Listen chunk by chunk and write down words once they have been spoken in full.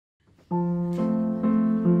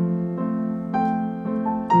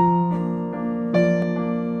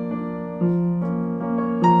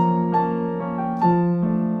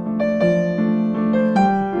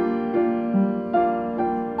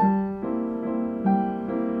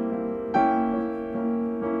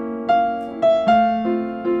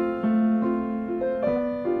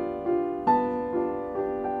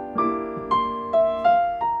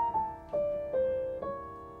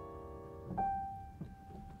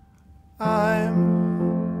I'm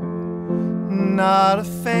not a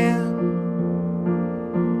fan,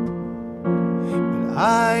 but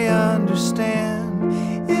I understand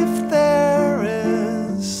if there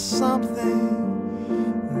is something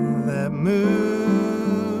that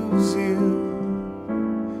moves you,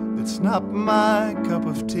 it's not my cup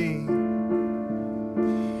of tea.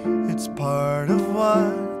 It's part of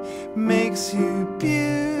what makes you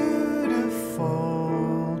beautiful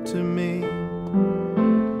to me.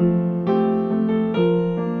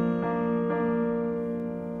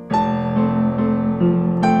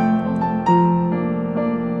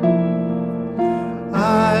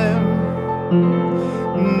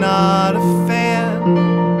 I'm not a fan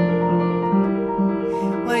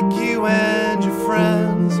like you and your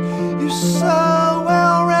friends. You're so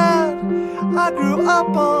well read. I grew up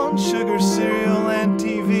on sugar cereal and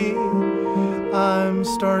TV. I'm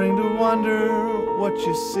starting to wonder what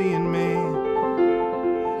you see in me.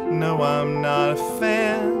 No, I'm not a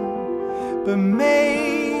fan, but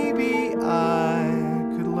maybe I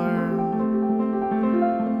could learn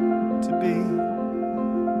to be.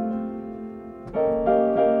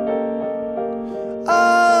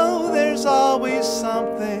 Oh, there's always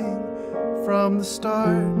something from the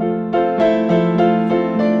start.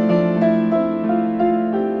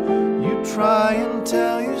 You try and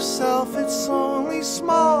tell yourself it's only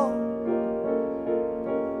small,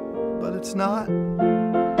 but it's not.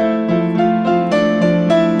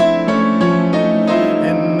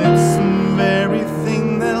 And it's the very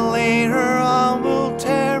thing that later on will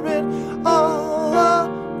tear it all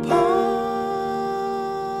apart.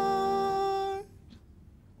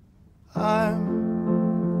 I'm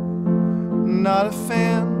not a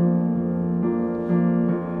fan,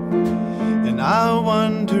 and I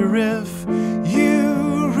wonder if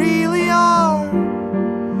you really are,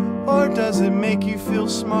 or does it make you feel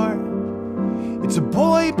smart? It's a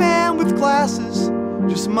boy band with glasses,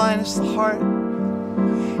 just minus the heart,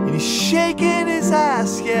 and he's shaking his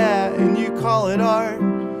ass, yeah, and you call it art.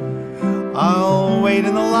 I'll wait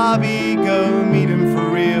in the lobby, go meet him for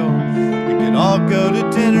real. We can all go to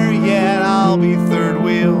dinner, yeah, and I'll be third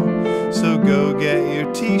wheel. So go get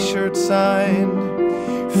your t-shirt signed,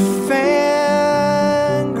 fangirl.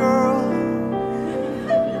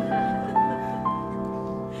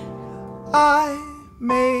 I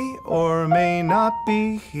may or may not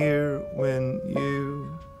be here when you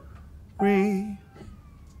return.